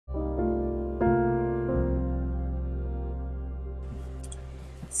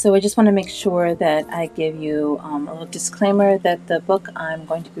So I just want to make sure that I give you a little disclaimer that the book I'm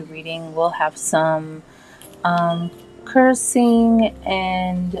going to be reading will have some cursing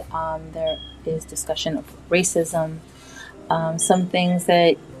and there is discussion of racism, some things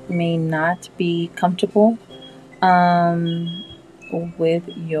that may not be comfortable with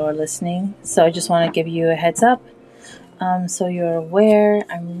your listening. So I just want to give you a heads up. So you're aware,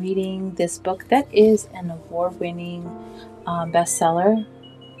 I'm reading this book that is an award-winning bestseller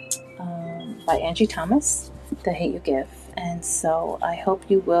by Angie Thomas, The Hate You Give. And so I hope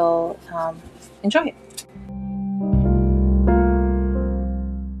you will enjoy it.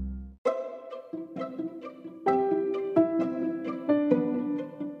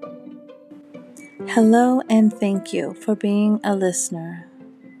 Hello and thank you for being a listener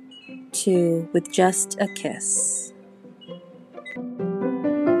to With Just a Kiss.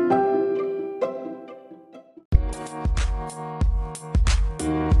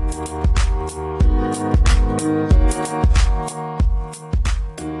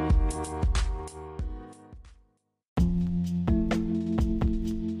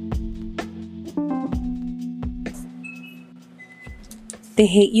 The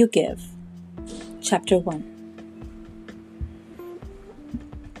Hate You Give, Chapter 1.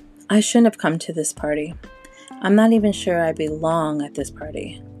 I shouldn't have come to this party. I'm not even sure I belong at this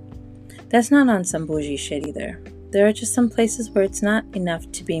party. That's not on some bougie shit either. There are just some places where it's not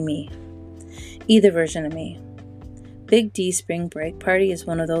enough to be me. Either version of me. Big D Spring Break Party is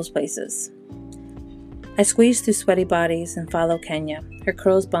one of those places. I squeeze through sweaty bodies and follow Kenya, her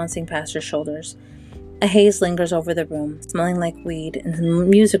curls bouncing past her shoulders. A haze lingers over the room, smelling like weed, and the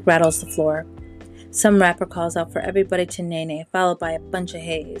music rattles the floor. Some rapper calls out for everybody to nene, followed by a bunch of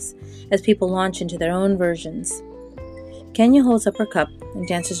haze, as people launch into their own versions. Kenya holds up her cup and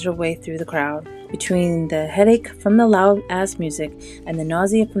dances her way through the crowd. Between the headache from the loud-ass music and the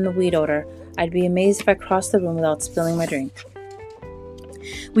nausea from the weed odor, I'd be amazed if I crossed the room without spilling my drink.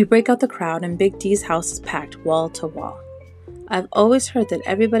 We break out the crowd, and Big D's house is packed wall to wall. I've always heard that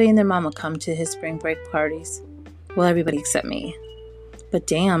everybody and their mama come to his spring break parties. Well, everybody except me. But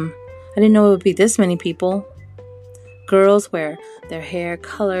damn, I didn't know it would be this many people. Girls wear their hair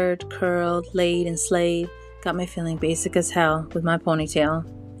colored, curled, laid, and slayed. Got me feeling basic as hell with my ponytail.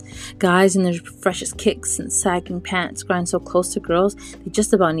 Guys in their freshest kicks and sagging pants grind so close to girls they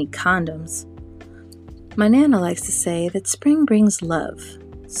just about need condoms. My Nana likes to say that spring brings love.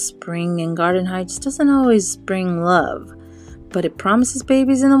 Spring in Garden Heights doesn't always bring love, but it promises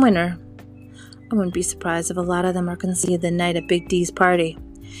babies in the winter. I wouldn't be surprised if a lot of them are conceived the night at Big D's party.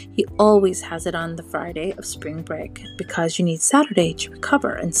 He always has it on the Friday of spring break because you need Saturday to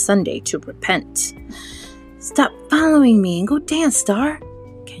recover and Sunday to repent. Stop following me and go dance, Star,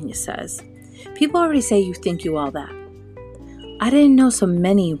 Kenya says. People already say you think you all that. I didn't know so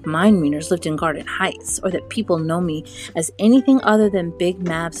many mind readers lived in Garden Heights or that people know me as anything other than Big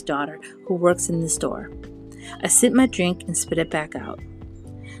Mav's daughter who works in the store. I sip my drink and spit it back out.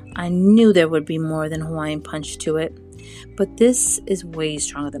 I knew there would be more than Hawaiian punch to it, but this is way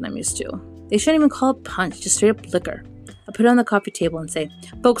stronger than I'm used to. They shouldn't even call it punch, just straight up liquor. I put it on the coffee table and say,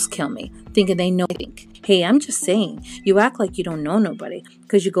 folks kill me, thinking they know I think. Hey, I'm just saying, you act like you don't know nobody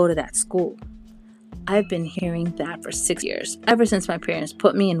because you go to that school. I've been hearing that for 6 years, ever since my parents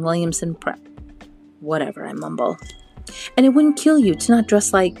put me in Williamson Prep. Whatever, I mumble. And it wouldn't kill you to not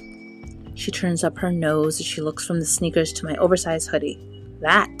dress like... She turns up her nose as she looks from the sneakers to my oversized hoodie.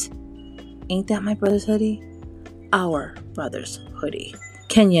 That? Ain't that my brother's hoodie? Our brother's hoodie.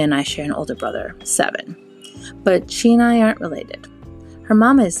 Kenya and I share an older brother, 7. But she and I aren't related. Her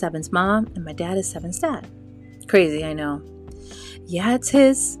mama is 7's mom, and my dad is 7's dad. Crazy, I know. Yeah, it's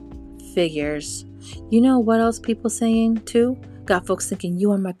his. Figures. You know what else people saying, too? Got folks thinking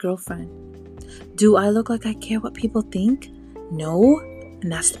you are my girlfriend. Do I look like I care what people think? No,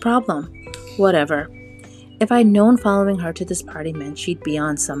 and that's the problem. Whatever. If I'd known following her to this party meant she'd be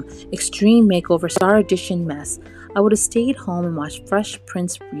on some extreme makeover Star Edition mess, I would have stayed home and watched Fresh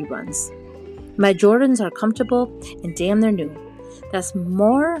Prince reruns. My Jordans are comfortable and damn they're new. That's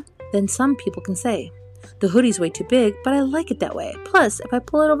more than some people can say. The hoodie's way too big, but I like it that way. Plus, if I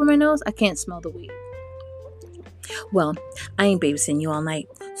pull it over my nose, I can't smell the weed. Well, I ain't babysitting you all night,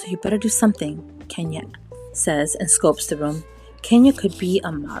 so you better do something, Kenya says and scopes the room. Kenya could be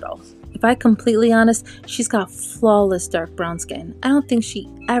a model. If I'm completely honest, she's got flawless dark brown skin. I don't think she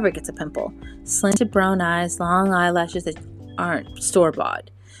ever gets a pimple. Slanted brown eyes, long eyelashes that aren't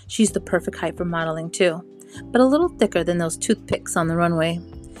store-bought. She's the perfect height for modeling too, but a little thicker than those toothpicks on the runway.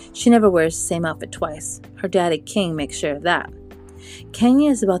 She never wears the same outfit twice. Her daddy King makes sure of that. Kenya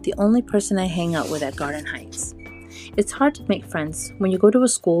is about the only person I hang out with at Garden Heights. It's hard to make friends when you go to a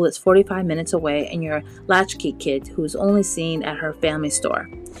school that's 45 minutes away and you're a latchkey kid who's only seen at her family store.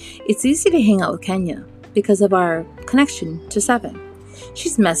 It's easy to hang out with Kenya because of our connection to Seven.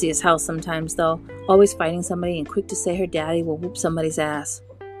 She's messy as hell sometimes, though, always fighting somebody and quick to say her daddy will whoop somebody's ass.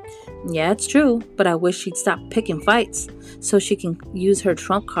 Yeah, it's true, but I wish she'd stop picking fights so she can use her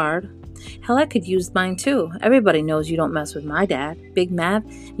trump card. Hell, I could use mine too. Everybody knows you don't mess with my dad, Big Mav,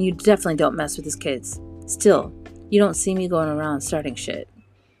 and you definitely don't mess with his kids. Still, you don't see me going around starting shit.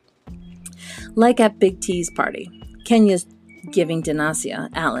 Like at Big T's party, Kenya's giving Danasia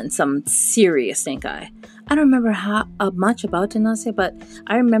Allen some serious stink eye. I don't remember much about Danasia, but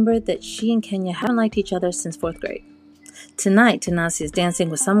I remember that she and Kenya haven't liked each other since 4th grade. Tonight, Tanasi is dancing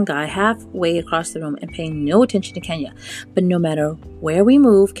with some guy halfway across the room and paying no attention to Kenya. But no matter where we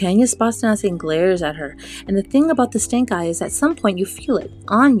move, Kenya spots Tanasi and glares at her. And the thing about the stink eye is at some point you feel it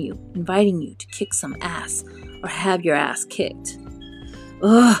on you, inviting you to kick some ass or have your ass kicked.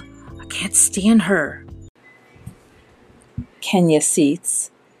 Ugh, I can't stand her. Kenya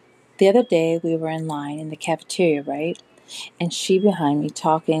seats. The other day we were in line in the cafeteria, right? And she behind me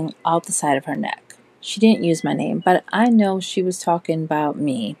talking out the side of her neck. She didn't use my name, but I know she was talking about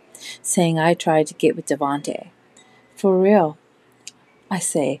me, saying I tried to get with Devontae. For real. I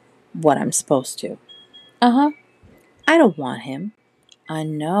say what I'm supposed to. Uh-huh. I don't want him. I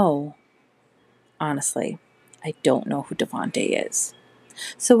know. Honestly, I don't know who Devontae is.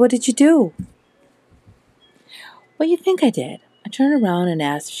 So what did you do? What do you think I did? I turned around and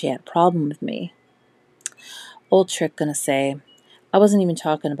asked if she had a problem with me. Old trick gonna say, I wasn't even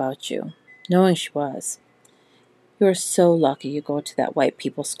talking about you. Knowing she was. You are so lucky you go to that white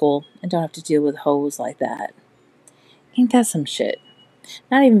people school and don't have to deal with hoes like that. Ain't that some shit?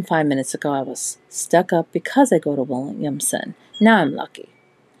 Not even 5 minutes ago I was stuck up because I go to Williamson. Now I'm lucky.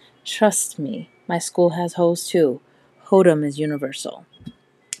 Trust me, my school has hoes too. Hodom is universal.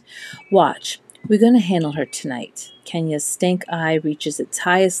 Watch, we're going to handle her tonight. Kenya's stink eye reaches its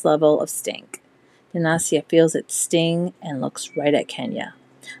highest level of stink. Danasia feels its sting and looks right at Kenya.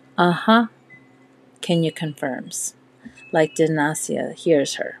 Uh-huh. Kenya confirms. Like Danasia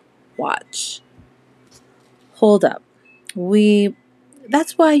hears her. Watch. Hold up.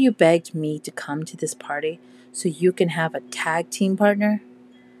 That's why you begged me to come to this party, so you can have a tag team partner?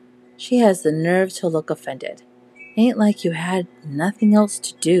 She has the nerve to look offended. Ain't like you had nothing else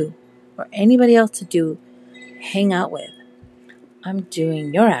to do, or anybody else to hang out with. I'm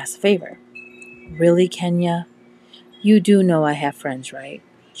doing your ass a favor. Really, Kenya? You do know I have friends, right?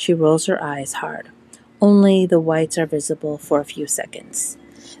 She rolls her eyes hard. Only the whites are visible for a few seconds.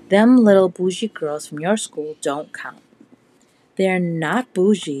 Them little bougie girls from your school don't count. They're not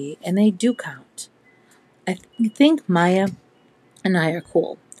bougie, and they do count. I think Maya and I are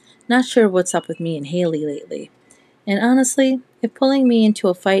cool. Not sure what's up with me and Haley lately. And honestly, if pulling me into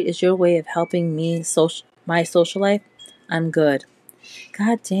a fight is your way of helping me my social life, I'm good.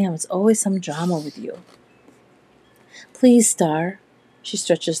 God damn, it's always some drama with you. Please, Star. She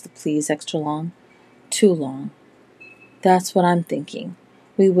stretches the please extra long. Too long. That's what I'm thinking.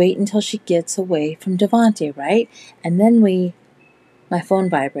 We wait until she gets away from Devontae, right? And then My phone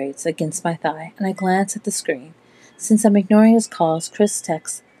vibrates against my thigh, and I glance at the screen. Since I'm ignoring his calls, Chris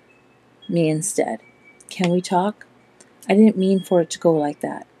texts me instead. Can we talk? I didn't mean for it to go like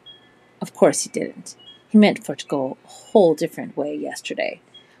that. Of course he didn't. He meant for it to go a whole different way yesterday,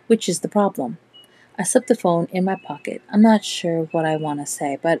 which is the problem. I slip the phone in my pocket. I'm not sure what I want to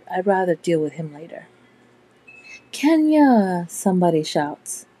say, but I'd rather deal with him later. Kenya! Somebody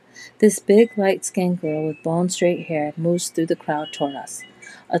shouts. This big, light-skinned girl with bone-straight hair moves through the crowd toward us.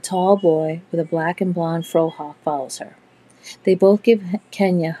 A tall boy with a black and blonde frohawk follows her. They both give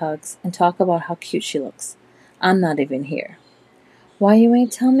Kenya hugs and talk about how cute she looks. I'm not even here. Why you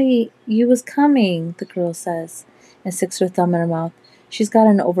ain't tell me you was coming, the girl says, and sticks her thumb in her mouth. She's got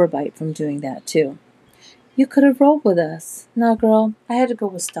an overbite from doing that, too. You could have rolled with us. No, girl, I had to go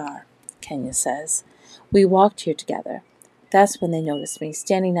with Star, Kenya says. We walked here together. That's when they noticed me,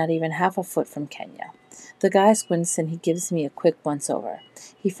 standing not even half a foot from Kenya. The guy squints and he gives me a quick once-over.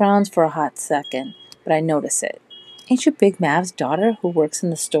 He frowns for a hot second, but I notice it. Ain't you Big Mav's daughter who works in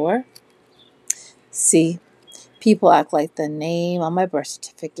the store? See, people act like the name on my birth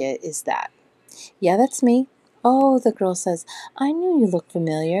certificate is that. Yeah, that's me. Oh, the girl says, I knew you looked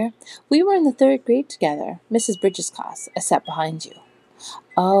familiar. We were in the 3rd grade together, Mrs. Bridges' class. I sat behind you.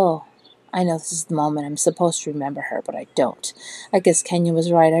 Oh, I know this is the moment I'm supposed to remember her, but I don't. I guess Kenya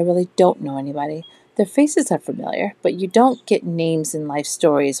was right. I really don't know anybody. Their faces are familiar, but you don't get names in life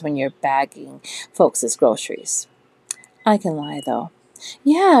stories when you're bagging folks' groceries. I can lie, though.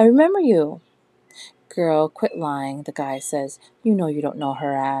 Yeah, I remember you. Girl, quit lying, the guy says. You know you don't know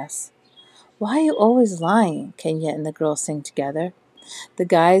her ass. Why are you always lying? Kenya and the girls sing together. The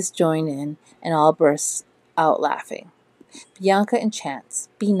guys join in and all burst out laughing. Bianca and Chance,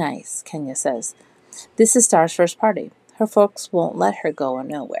 be nice, Kenya says. This is Star's first party. Her folks won't let her go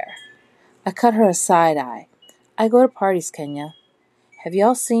nowhere. I cut her a side eye. I go to parties, Kenya. Have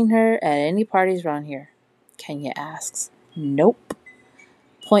y'all seen her at any parties around here? Kenya asks. Nope.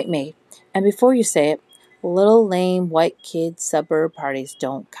 Point made. And before you say it, little lame white kid suburb parties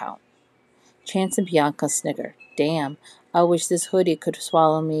don't count. Chance and Bianca snicker. Damn, I wish this hoodie could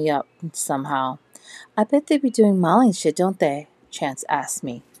swallow me up somehow. I bet they be doing Molly shit, don't they? Chance asks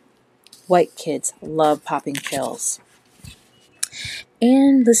me. White kids love popping pills.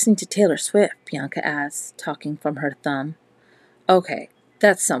 And listening to Taylor Swift, Bianca asks, talking from her thumb. Okay,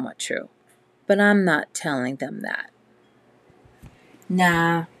 that's somewhat true. But I'm not telling them that.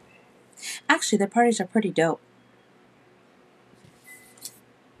 Nah. Actually, their parties are pretty dope.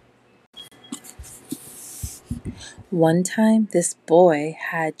 One time, this boy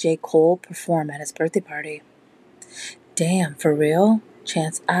had J. Cole perform at his birthday party. Damn, for real?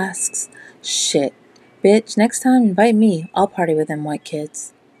 Chance asks. Shit. Bitch, next time invite me. I'll party with them white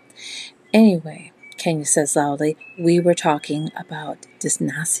kids. Anyway, Kenya says loudly, we were talking about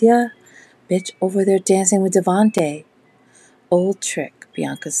Disnasia? Bitch over there dancing with Devante. Old trick,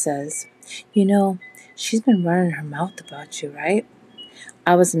 Bianca says. You know, she's been running her mouth about you, right?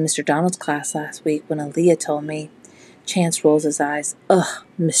 I was in Mr. Donald's class last week when Aaliyah told me. Chance rolls his eyes. Ugh,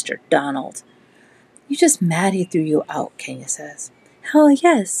 Mr. Donald. You just mad he threw you out, Kenya says. Hell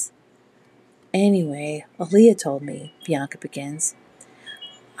yes. Anyway, Aaliyah told me, Bianca begins.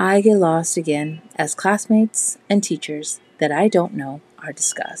 I get lost again as classmates and teachers that I don't know are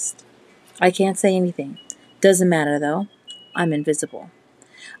discussed. I can't say anything. Doesn't matter though. I'm invisible.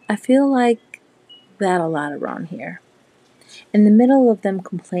 I feel like that a lot around here. In the middle of them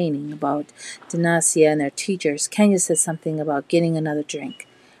complaining about Dinasia and their teachers, Kenya says something about getting another drink,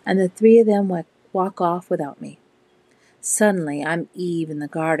 and the three of them walk off without me. Suddenly, I'm Eve in the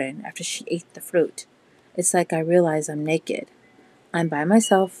garden after she ate the fruit. It's like I realize I'm naked. I'm by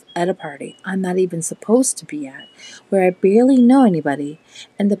myself at a party I'm not even supposed to be at, where I barely know anybody,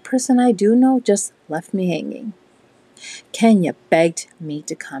 and the person I do know just left me hanging. Kenya begged me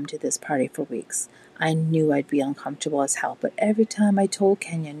to come to this party for weeks. I knew I'd be uncomfortable as hell, but every time I told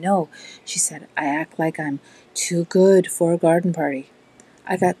Kenya no, she said I act like I'm too good for a garden party.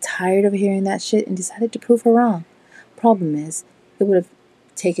 I got tired of hearing that shit and decided to prove her wrong. Problem is, it would have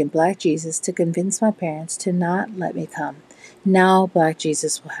taken Black Jesus to convince my parents to not let me come. Now Black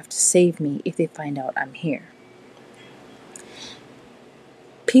Jesus will have to save me if they find out I'm here.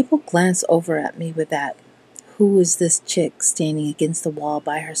 People glance over at me with that. Who is this chick standing against the wall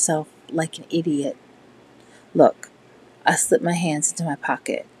by herself like an idiot? Look, I slip my hands into my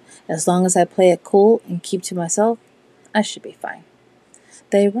pocket. As long as I play it cool and keep to myself, I should be fine.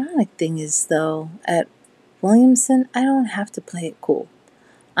 The ironic thing is, though, at Williamson, I don't have to play it cool.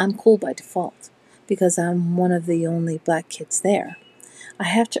 I'm cool by default, because I'm one of the only Black kids there. I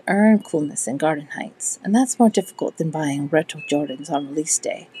have to earn coolness in Garden Heights, and that's more difficult than buying retro Jordans on release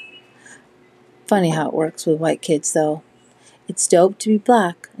day. Funny how it works with white kids, though. It's dope to be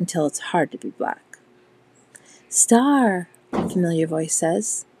Black until it's hard to be Black. Star, a familiar voice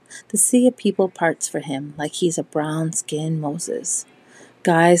says. The sea of people parts for him like he's a brown-skinned Moses.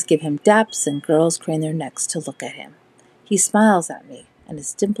 Guys give him daps and girls crane their necks to look at him. He smiles at me, and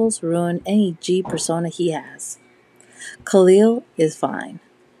his dimples ruin any G persona he has. Khalil is fine.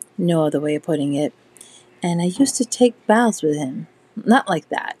 No other way of putting it. And I used to take baths with him. Not like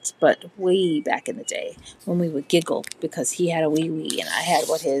that, but way back in the day when we would giggle because he had a wee-wee and I had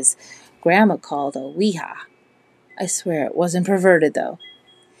what his grandma called a wee-ha. I swear it wasn't perverted, though.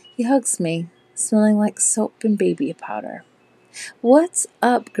 He hugs me, smelling like soap and baby powder. What's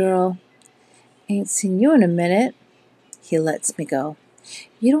up, girl? Ain't seen you in a minute. He lets me go.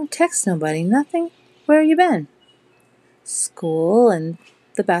 You don't text nobody, nothing? Where you been? School and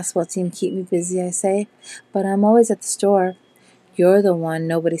the basketball team keep me busy, I say, but I'm always at the store. You're the one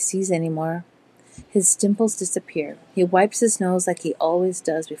nobody sees anymore. His dimples disappear. He wipes his nose like he always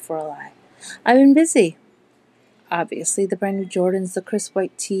does before a lie. I've been busy. Obviously, the brand new Jordans, the crisp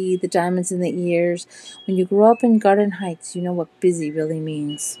white tee, the diamonds in the ears. When you grow up in Garden Heights, you know what busy really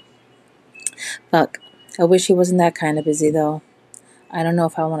means. Fuck, I wish he wasn't that kind of busy, though. I don't know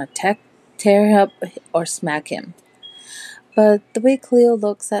if I want to tear him up or smack him. But the way Cleo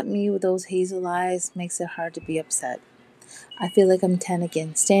looks at me with those hazel eyes makes it hard to be upset. I feel like I'm 10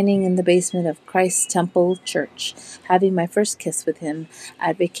 again, standing in the basement of Christ Temple Church, having my first kiss with him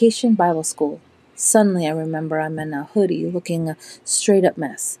at Vacation Bible School. Suddenly I remember I'm in a hoodie looking a straight up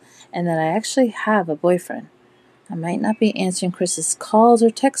mess, and that I actually have a boyfriend. I might not be answering Chris's calls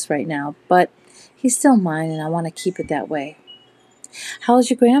or texts right now, but he's still mine and I want to keep it that way. How's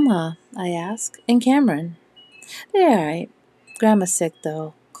your grandma? I ask. And Cameron? They're alright. Grandma's sick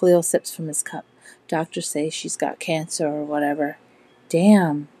though. Khalil sips from his cup. Doctors say she's got cancer or whatever.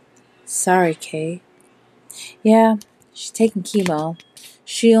 Damn. Sorry, Kay. Yeah, she's taking chemo.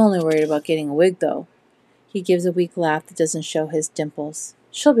 She only worried about getting a wig though. He gives a weak laugh that doesn't show his dimples.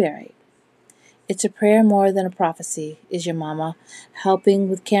 She'll be alright. It's a prayer more than a prophecy. Is your mama helping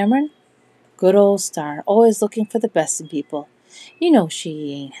with Cameron? Good old Star, always looking for the best in people. You know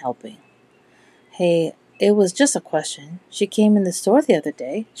she ain't helping. Hey, it was just a question. She came in the store the other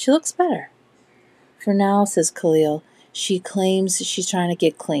day. She looks better. For now, says Khalil, she claims she's trying to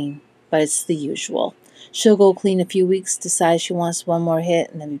get clean, but it's the usual. She'll go clean a few weeks, decide she wants one more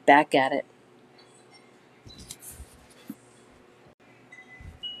hit, and then be back at it.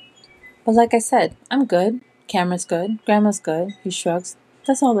 But like I said, I'm good. Cameron's good. Grandma's good. He shrugs.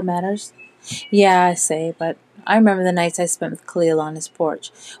 That's all that matters. Yeah, I say, but I remember the nights I spent with Khalil on his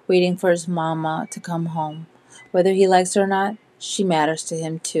porch, waiting for his mama to come home. Whether he likes her or not, she matters to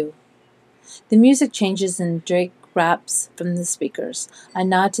him too. The music changes and Drake raps from the speakers. I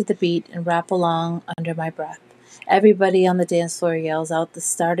nod to the beat and rap along under my breath. Everybody on the dance floor yells out the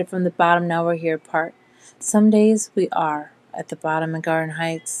started from the bottom, now we're here part. Some days we are at the bottom in Garden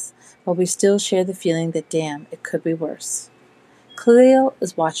Heights, but we still share the feeling that damn, it could be worse. Khalil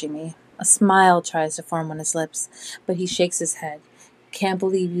is watching me. A smile tries to form on his lips, but he shakes his head. Can't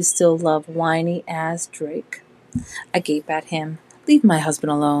believe you still love whiny ass Drake. I gape at him. Leave my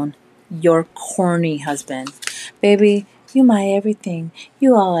husband alone. Your corny husband. Baby, you my everything.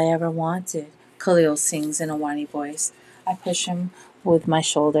 You all I ever wanted. Khalil sings in a whiny voice. I push him with my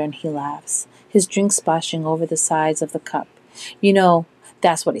shoulder and he laughs, his drink splashing over the sides of the cup. You know,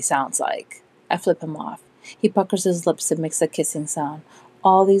 that's what he sounds like. I flip him off. He puckers his lips and makes a kissing sound.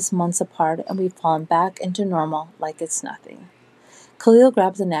 All these months apart and we've fallen back into normal like it's nothing. Khalil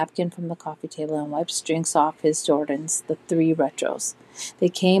grabs a napkin from the coffee table and wipes drinks off his Jordans, the 3 retros. They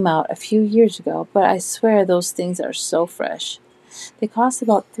came out a few years ago, but I swear those things are so fresh. They cost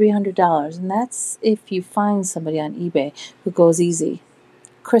about $300, and that's if you find somebody on eBay who goes easy.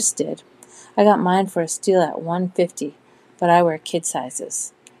 Chris did. I got mine for a steal at $150, but I wear kid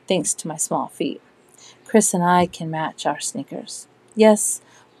sizes, thanks to my small feet. Chris and I can match our sneakers. Yes,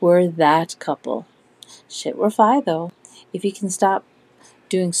 we're that couple. Shit, we're fine though. If you can stop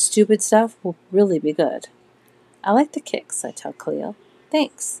doing stupid stuff, we'll really be good. I like the kicks, I tell Khalil.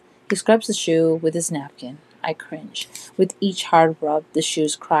 Thanks. He scrubs the shoe with his napkin. I cringe. With each hard rub, the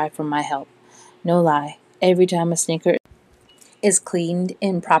shoes cry for my help. No lie, every time a sneaker is cleaned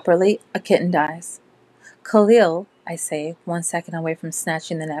improperly, a kitten dies. Khalil, I say, 1 second away from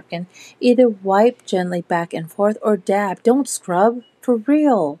snatching the napkin, either wipe gently back and forth or dab. Don't scrub. For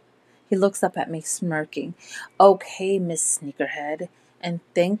real. He looks up at me, smirking. Okay, Miss Sneakerhead. And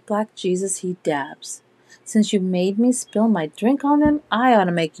thank Black Jesus he dabs. Since you made me spill my drink on them, I ought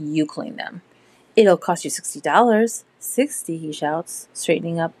to make you clean them. It'll cost you $60. 60, he shouts,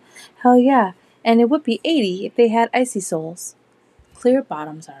 straightening up. Hell yeah, and it would be 80 if they had icy soles. Clear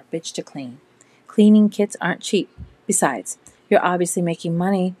bottoms are a bitch to clean. Cleaning kits aren't cheap. Besides, you're obviously making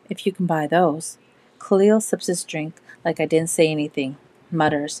money if you can buy those. Khalil sips his drink like I didn't say anything,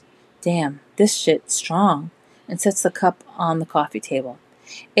 mutters, Damn, this shit's strong, and sets the cup on the coffee table.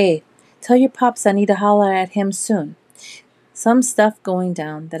 Hey, tell your pops I need to holler at him soon. Some stuff going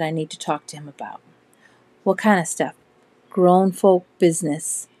down that I need to talk to him about. What kind of stuff? Grown folk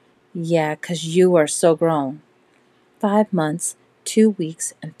business. Yeah, 'cause you are so grown. 5 months, 2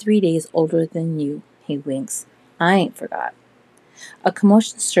 weeks, and 3 days older than you, he winks. I ain't forgot. A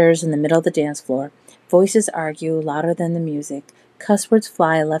commotion stirs in the middle of the dance floor. Voices argue louder than the music. Cuss words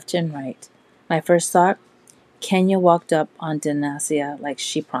fly left and right. My first thought, Kenya walked up on Dinasia like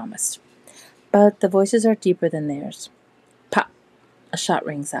she promised. But the voices are deeper than theirs. Pop! A shot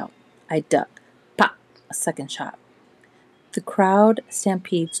rings out. I duck. Pop! A second shot. The crowd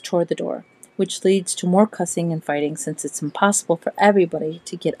stampedes toward the door, which leads to more cussing and fighting since it's impossible for everybody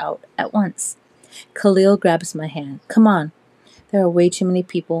to get out at once. Khalil grabs my hand. Come on. There are way too many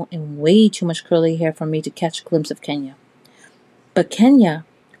people and way too much curly hair for me to catch a glimpse of Kenya. But Kenya,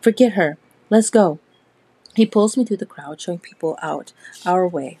 forget her. Let's go. He pulls me through the crowd, showing people out our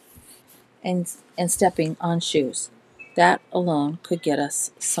way and stepping on shoes. That alone could get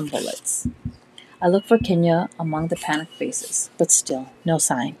us some bullets. I look for Kenya among the panicked faces, but still, no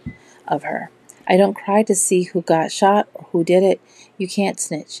sign of her. I don't cry to see who got shot or who did it. You can't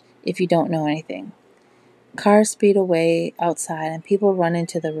snitch. if you don't know anything. Cars speed away outside and people run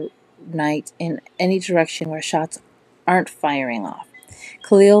into the night in any direction where shots aren't firing off.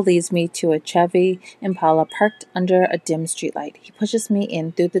 Khalil leads me to a Chevy Impala parked under a dim streetlight. He pushes me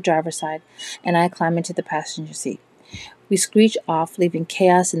in through the driver's side, and I climb into the passenger seat. We screech off, leaving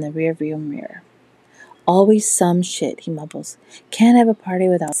chaos in the rearview mirror. Always some shit, he mumbles. Can't have a party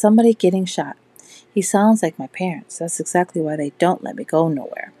without somebody getting shot. He sounds like my parents. That's exactly why they don't let me go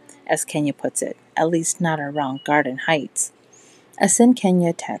nowhere, as Kenya puts it, at least not around Garden Heights. I send Kenya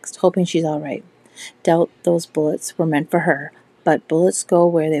a text, hoping she's all right. Doubt those bullets were meant for her, but bullets go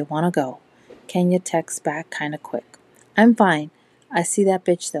where they want to go. Kenya texts back kind of quick. I'm fine. I see that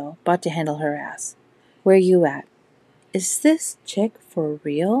bitch, though, about to handle her ass. Where you at? Is this chick for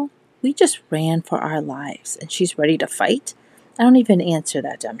real? We just ran for our lives, and she's ready to fight? I don't even answer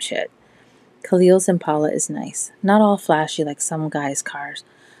that dumb shit. Khalil's Impala is nice, not all flashy like some guys' cars.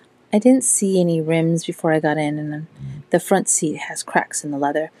 I didn't see any rims before I got in, and the front seat has cracks in the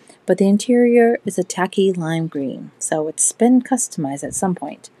leather, but the interior is a tacky lime green, so it's been customized at some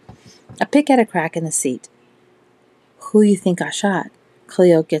point. I pick at a crack in the seat. Who you think I shot?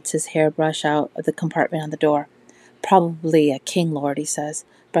 Khalil gets his hairbrush out of the compartment on the door. Probably a king lord, he says,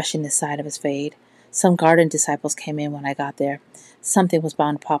 brushing the side of his fade. Some garden disciples came in when I got there. Something was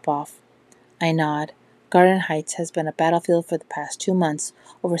bound to pop off. I nod. Garden Heights has been a battlefield for the past 2 months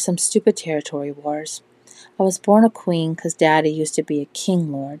over some stupid territory wars. I was born a queen because Daddy used to be a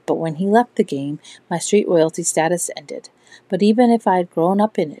king lord, but when he left the game, my street royalty status ended. But even if I'd grown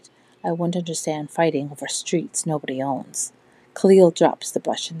up in it, I wouldn't understand fighting over streets nobody owns. Khalil drops the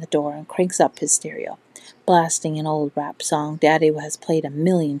brush in the door and cranks up his stereo, blasting an old rap song Daddy has played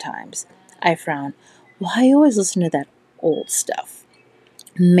 1,000,000 times. I frown. Why you always listen to that old stuff?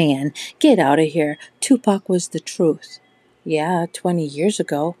 Man, get out of here. Tupac was the truth. Yeah, 20 years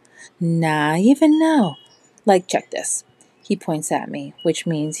ago. Nah, even now. Like, check this. He points at me, which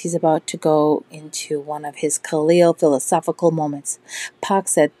means he's about to go into one of his Khalil philosophical moments. Pac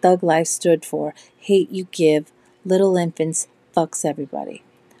said thug life stood for hate you give, little infants, fucks everybody.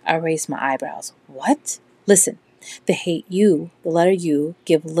 I raise my eyebrows. What? Listen, the hate you, the letter U,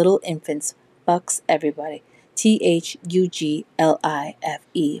 give little infants, fucks everybody. THUGLIFE,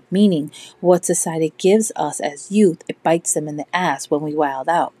 meaning what society gives us as youth, it bites them in the ass when we wild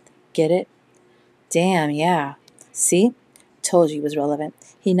out. Get it? Damn, yeah. See? Told you he was relevant.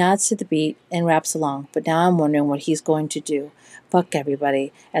 He nods to the beat and raps along, but now I'm wondering what he's going to do. Fuck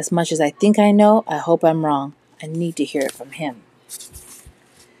everybody. As much as I think I know, I hope I'm wrong. I need to hear it from him.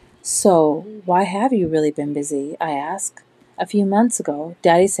 So, why have you really been busy? I ask. A few months ago,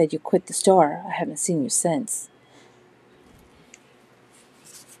 Daddy said you quit the store. I haven't seen you since.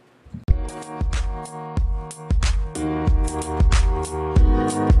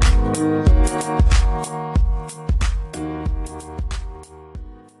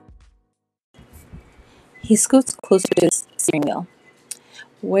 He scoots closer to the steering wheel.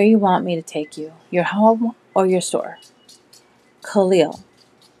 Where you want me to take you? Your home or your store? Khalil.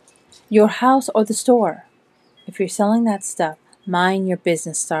 Your house or the store? If you're selling that stuff, mind your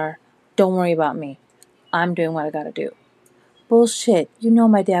business, star. Don't worry about me. I'm doing what I gotta do. Bullshit. You know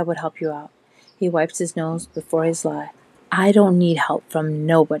my dad would help you out. He wipes his nose before his lie. I don't need help from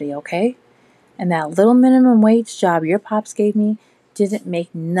nobody, okay? And that little minimum wage job your pops gave me didn't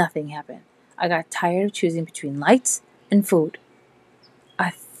make nothing happen. I got tired of choosing between lights and food. I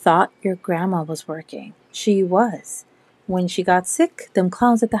thought your grandma was working. She was. When she got sick, them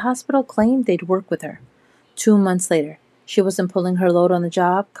clowns at the hospital claimed they'd work with her. 2 months later, she wasn't pulling her load on the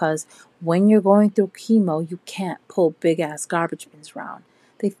job because when you're going through chemo, you can't pull big-ass garbage bins around.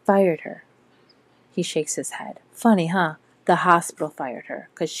 They fired her. He shakes his head. Funny, huh? The hospital fired her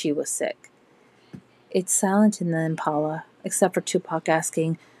because she was sick. It's silent in the Impala, except for Tupac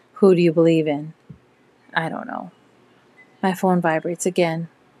asking, who do you believe in? I don't know. My phone vibrates again.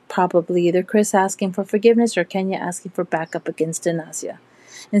 Probably either Chris asking for forgiveness or Kenya asking for backup against Inasia.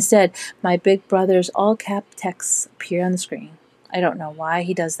 Instead, my big brother's all-cap texts appear on the screen. I don't know why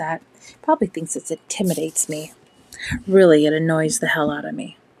he does that. Probably thinks it intimidates me. Really, it annoys the hell out of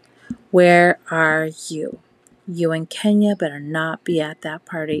me. Where are you? You and Kenya better not be at that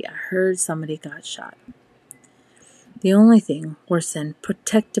party. I heard somebody got shot. The only thing worse than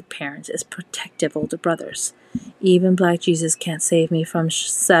protective parents is protective older brothers. Even Black Jesus can't save me from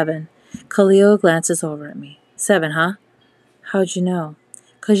 7. Khalil glances over at me. 7, huh? How'd you know?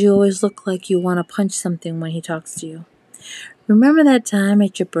 'Cause you always look like you want to punch something when he talks to you. Remember that time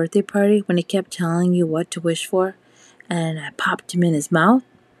at your birthday party when he kept telling you what to wish for? And I popped him in his mouth?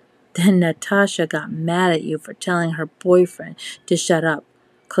 Then Natasha got mad at you for telling her boyfriend to shut up.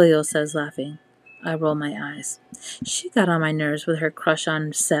 Khalil says, laughing. I roll my eyes. She got on my nerves with her crush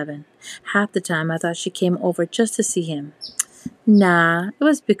on Seven. Half the time I thought she came over just to see him. Nah, it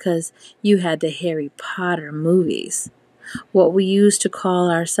was because you had the Harry Potter movies. What we used to call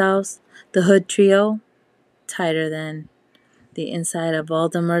ourselves, the Hood Trio, tighter than the inside of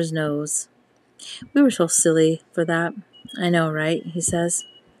Voldemort's nose. We were so silly for that. I know, right? He says.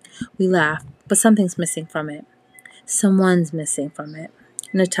 We laugh, but something's missing from it. Someone's missing from it.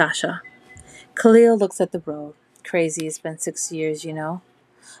 Natasha. Khalil looks at the road. Crazy, it's been 6 years, you know.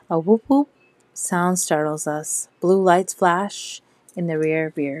 A whoop whoop sound startles us. Blue lights flash in the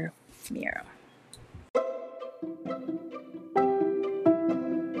rear mirror.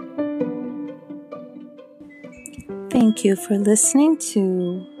 Thank you for listening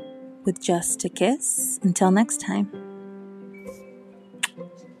to With Just a Kiss. Until next time.